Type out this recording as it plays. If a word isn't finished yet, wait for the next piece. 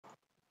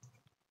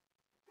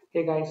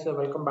Hey guys,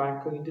 welcome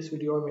back. In this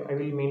video, I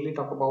will mainly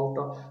talk about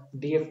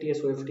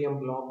DFT-s-OFDM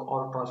block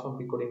or transform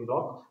precoding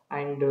block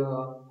and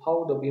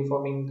how the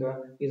beamforming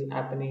is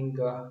happening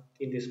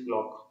in this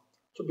block.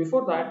 So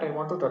before that, I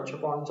want to touch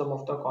upon some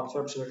of the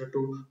concepts related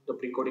to the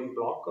precoding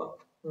block.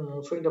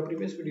 So in the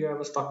previous video, I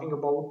was talking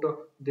about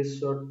this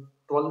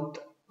 12th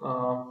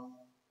uh,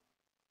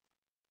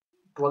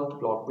 12th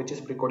block, which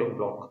is precoding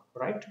block,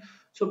 right?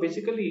 So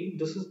basically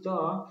this is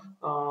the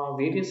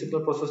various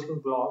signal processing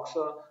blocks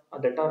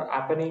that are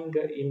happening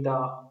in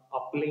the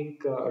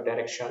uplink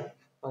direction.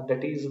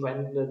 That is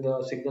when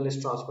the signal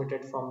is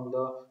transmitted from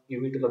the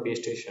UV to the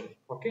base station.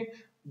 Okay,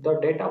 the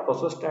data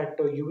processed at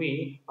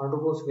UV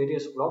undergoes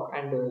various block,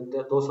 and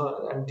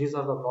these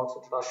are the blocks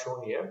that are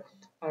shown here.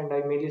 And I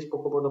mainly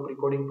spoke about the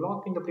precoding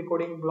block. In the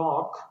precoding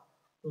block,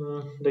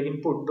 the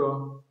input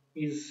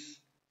is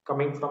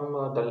coming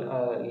from the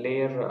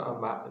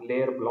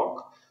layer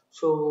block.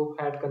 So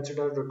I had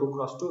considered 2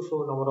 cross 2,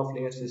 so number of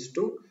layers is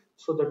 2.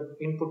 So the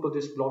input to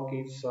this block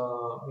is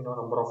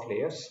number of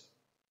layers,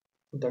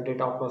 the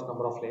data across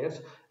number of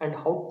layers, and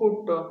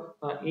output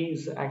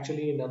is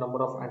actually in the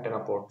number of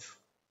antenna ports.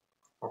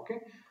 Okay,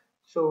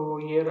 so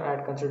here I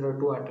had considered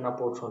 2 antenna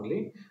ports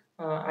only,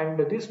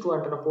 and these 2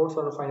 antenna ports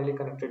are finally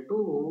connected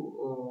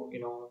to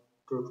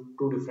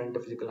two different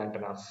physical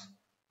antennas.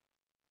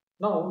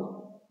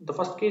 Now, the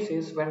first case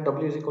is when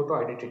W is equal to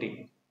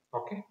identity.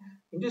 Okay.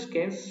 In this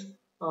case,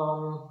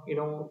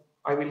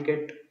 I will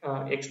get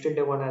x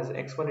tilde 1 as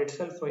x1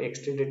 itself, or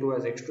x tilde 2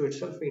 as x2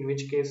 itself, in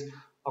which case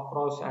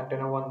across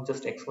antenna 1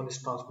 just x1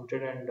 is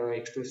transmitted and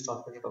x2 is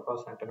transmitted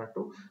across antenna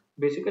 2.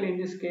 Basically in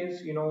this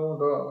case,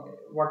 the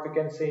what we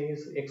can say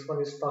is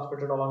x1 is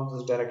transmitted along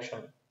this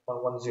direction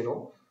 1 1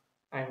 0,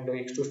 and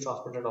x2 is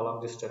transmitted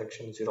along this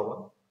direction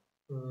 0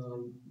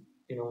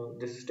 1.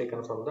 This is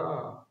taken from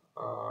the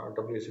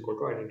W is equal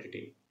to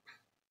identity.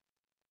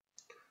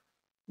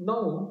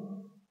 Now,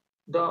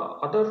 the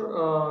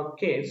other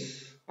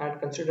case I had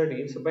considered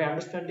is by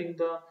understanding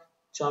the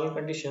channel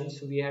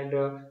conditions, we had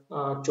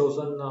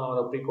chosen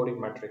the precoding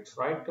matrix,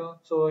 right?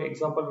 So,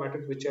 example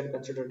matrix which I had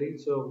considered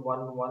is 1,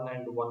 1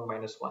 and 1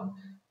 minus 1.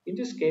 In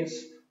this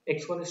case,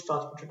 x1 is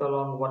transmitted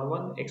along 1,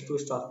 1, x2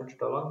 is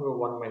transmitted along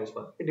 1 minus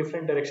 1. A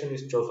different direction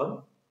is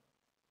chosen.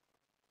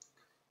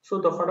 So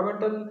the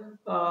fundamental,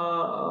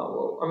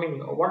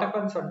 what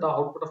happens at the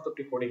output of the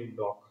precoding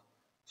block?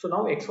 So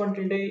now x1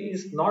 tilde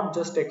is not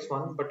just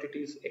x1, but it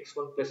is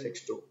x1 plus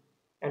x2.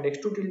 And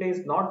x2 tilde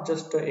is not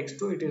just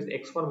x2, it is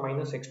x1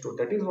 minus x2.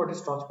 That is what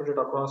is transmitted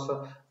across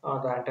the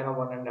antenna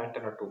 1 and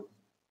antenna 2.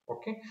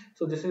 Okay,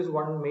 so this is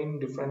one main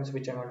difference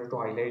which I wanted to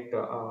highlight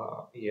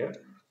here.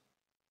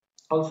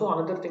 Also,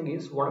 another thing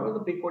is whatever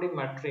the precoding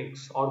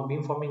matrix or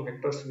beamforming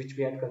vectors which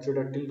we had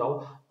considered till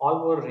now,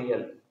 all were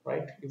real,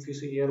 right? If you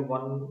see here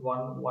 1,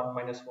 1, 1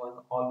 minus 1,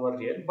 all were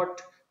real,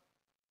 but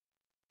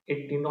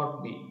it did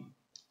not be.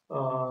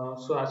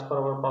 So as per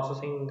our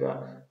processing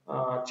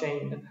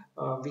chain,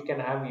 we can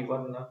have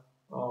even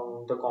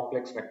the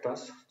complex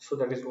vectors. So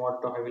that is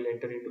what I will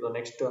enter into the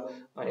next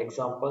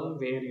example,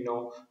 where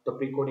the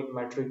precoding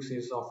matrix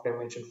is of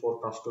dimension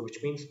 4 cross 2, which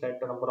means that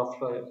the number of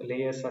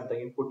layers at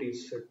the input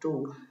is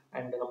 2,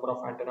 and the number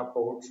of antenna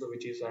ports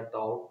which is at the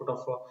output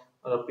of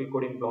the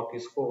precoding block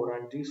is 4,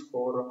 and these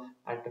 4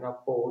 antenna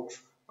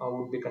ports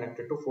would be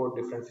connected to 4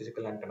 different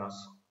physical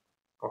antennas.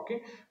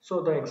 Okay,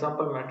 so the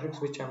example matrix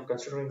which I'm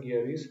considering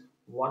here is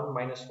 1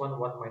 minus 1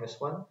 1 minus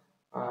 1.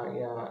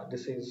 Yeah,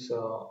 this is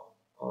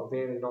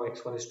where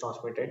x1 is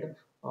transmitted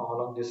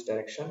along this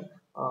direction.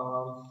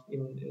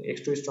 In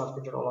x2 is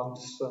transmitted along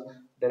this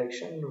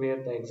direction,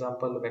 where the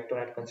example vector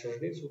I had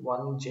considered is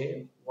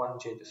 1j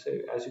 1j. This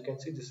as you can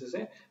see, this is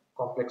a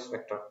complex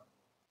vector.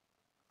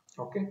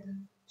 Okay,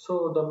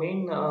 so the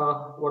main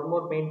one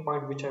more main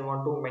point which I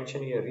want to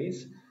mention here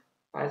is,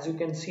 as you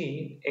can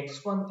see,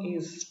 x1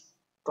 is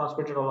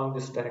transmitted along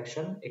this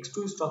direction,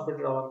 x2 is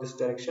transmitted along this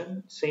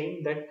direction,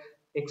 saying that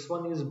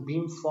x1 is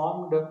beam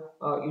formed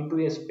into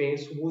a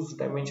space whose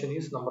dimension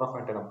is number of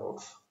antenna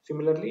ports.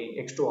 Similarly,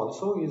 x2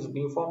 also is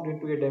beam formed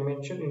into a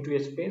dimension, into a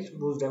space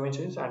whose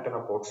dimension is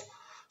antenna ports.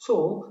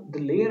 So the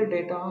layer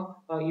data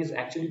is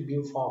actually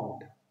beam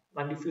formed,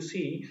 and if you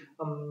see,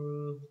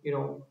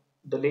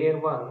 the layer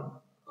 1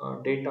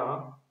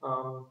 data,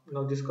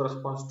 this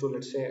corresponds to,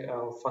 let's say,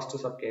 first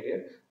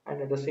subcarrier, and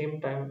at the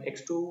same time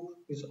x2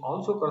 is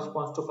also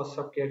corresponds to first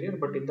subcarrier,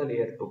 but in the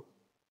layer 2.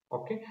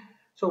 Okay,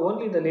 so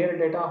only the layer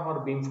data are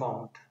being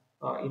formed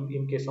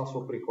in case of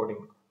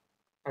precoding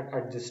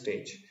at this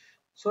stage.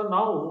 So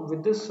now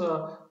with this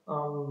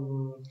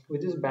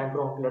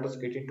background, let us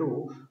get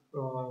into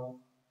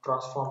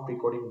transform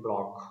precoding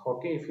block.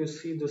 Okay, if you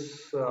see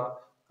this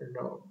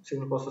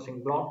signal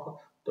processing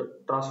block, the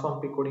transform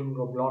precoding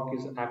block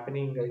is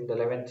happening in the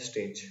 11th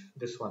stage,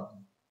 this one.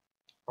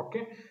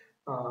 Okay,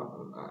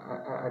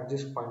 at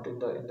this point in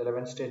the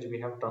 11th stage we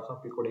have transform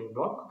precoding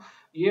block.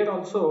 Here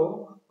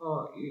also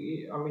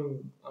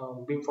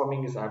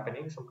beamforming is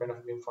happening, some kind of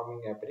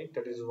beamforming happening.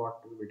 That is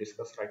what we will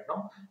discuss right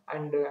now.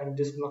 And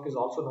this block is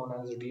also known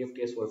as the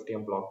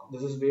DFT-s-OFDM block.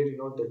 This is where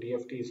the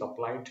DFT is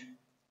applied.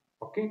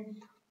 Okay,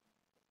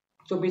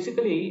 So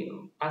basically,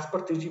 as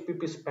per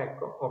 3GPP spec,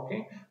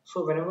 okay,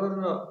 so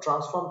whenever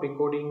transform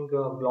precoding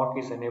block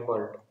is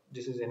enabled,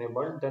 this is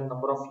enabled, then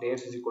number of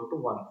layers is equal to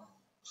 1.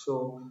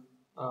 So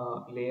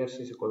layers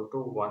is equal to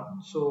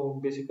 1. So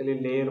basically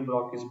layer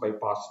block is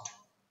bypassed.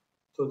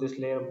 So this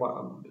layer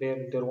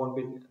there won't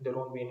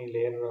be any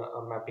layer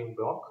mapping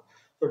block.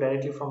 So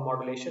directly from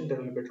modulation there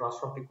will be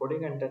transform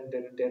precoding, and then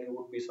there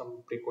would be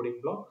some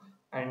precoding block,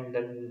 and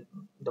then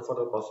the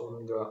further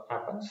processing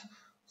happens.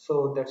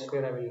 So that's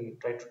where I will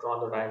try to draw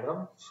the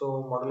diagram.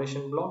 So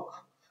modulation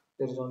block,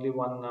 there is only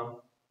one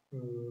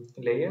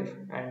layer,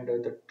 and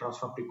the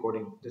transform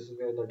precoding, this is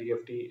where the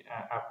DFT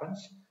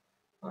happens.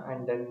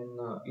 And then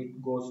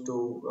it goes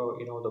to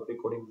the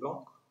precoding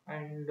block.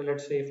 And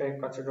let's say if I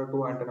consider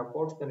two antenna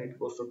ports, then it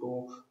goes to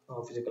two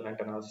physical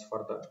antennas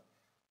further.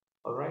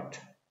 All right,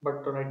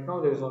 but right now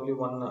there is only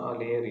one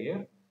layer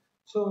here.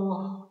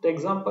 So the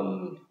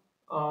example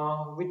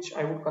which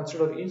I would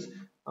consider is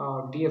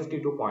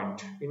DFT 2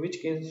 point, in which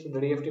case the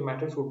DFT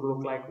matrix would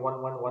look like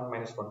 1 1 1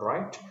 minus 1,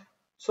 right?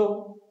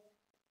 So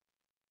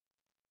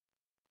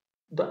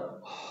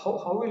the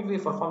how will we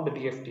perform the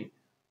DFT?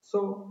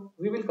 So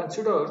we will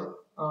consider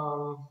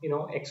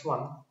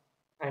x1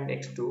 and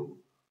x2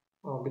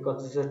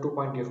 because this is a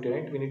 2-point DFT,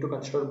 right? We need to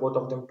consider both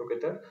of them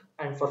together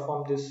and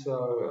perform this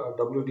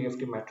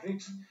WDFT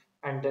matrix,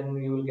 and then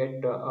you will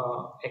get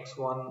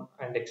x1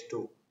 and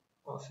x2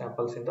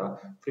 samples in the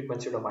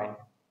frequency domain.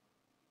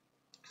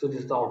 So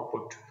this is the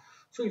output.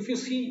 So if you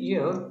see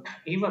here,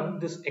 even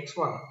this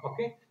x1,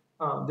 okay,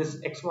 this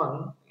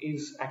x1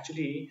 is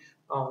actually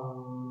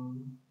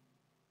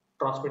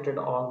transmitted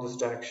along this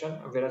direction,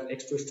 whereas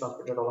x2 is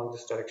transmitted along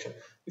this direction.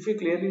 If you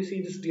clearly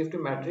see this DFT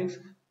matrix,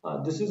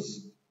 this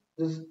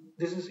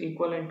is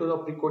equivalent to the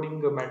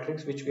precoding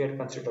matrix which we had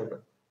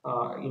considered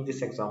in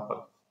this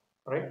example,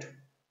 right?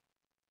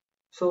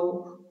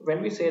 So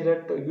when we say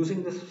that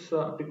using this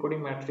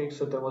precoding matrix,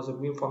 so there was a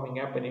beamforming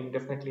happening,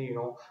 definitely,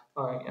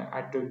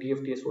 at the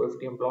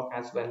DFT-s-OFDM block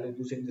as well,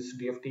 using this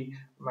DFT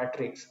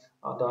matrix,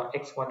 the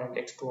X1 and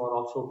X2 are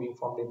also being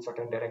formed in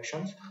certain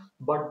directions.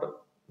 But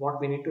what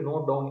we need to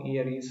note down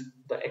here is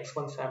the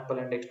X1 sample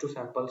and X2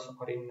 samples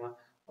are in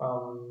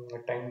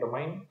time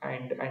domain,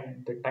 and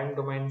the time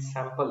domain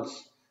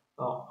samples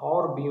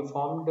are being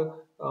formed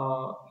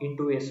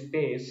into a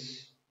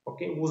space,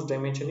 okay, whose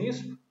dimension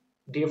is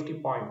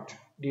DFT point,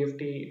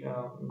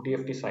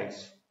 DFT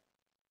size.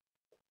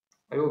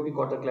 I hope you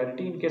got the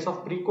clarity. In case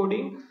of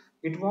precoding,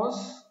 it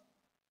was,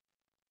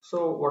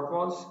 so what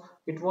was,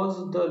 it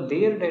was the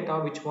layer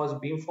data which was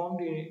being formed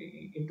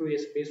into a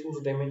space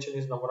whose dimension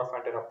is number of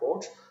antenna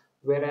ports,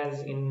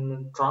 whereas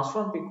in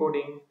transform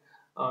precoding,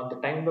 the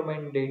time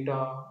domain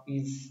data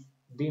is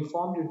being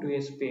formed into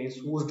a space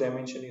whose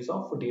dimension is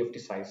of DFT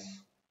size.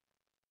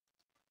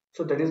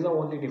 So that is the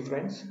only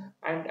difference,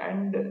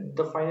 and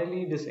the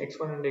finally this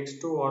x1 and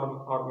x2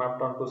 are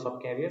mapped onto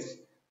subcarriers,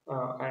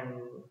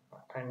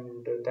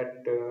 and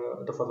that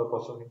the further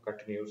processing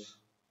continues.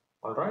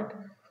 All right.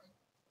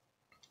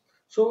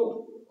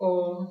 So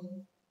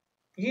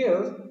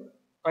here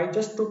I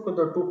just took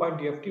the 2-point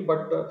DFT,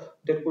 but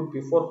there could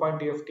be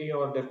 4-point DFT,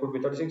 or there could be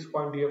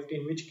 36-point DFT,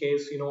 in which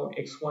case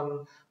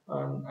x1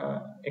 and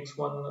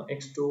x1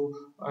 x2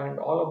 and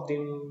all of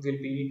them will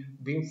be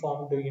being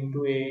formed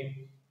into a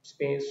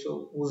space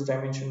whose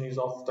dimension is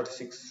of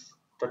 36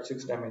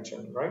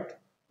 dimension, right?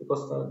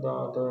 Because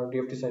the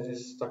DFT size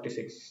is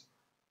 36.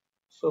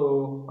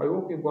 So I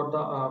hope you got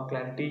the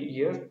clarity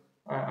here.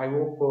 I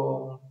hope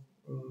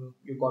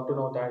you got to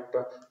know that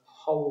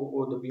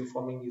how the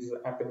beamforming is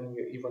happening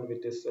even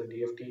with this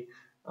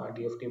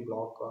DFT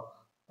block.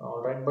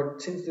 All right, but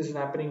since this is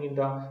happening in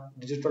the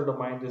digital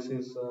domain, this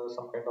is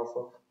some kind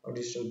of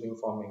digital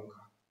beamforming.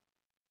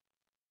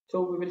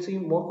 So we will see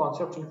more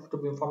concepts related to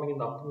beamforming in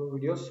the upcoming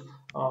videos.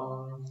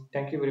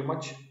 Thank you very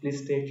much.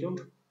 Please stay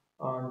tuned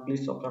and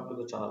please subscribe to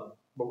the channel.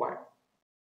 Bye bye.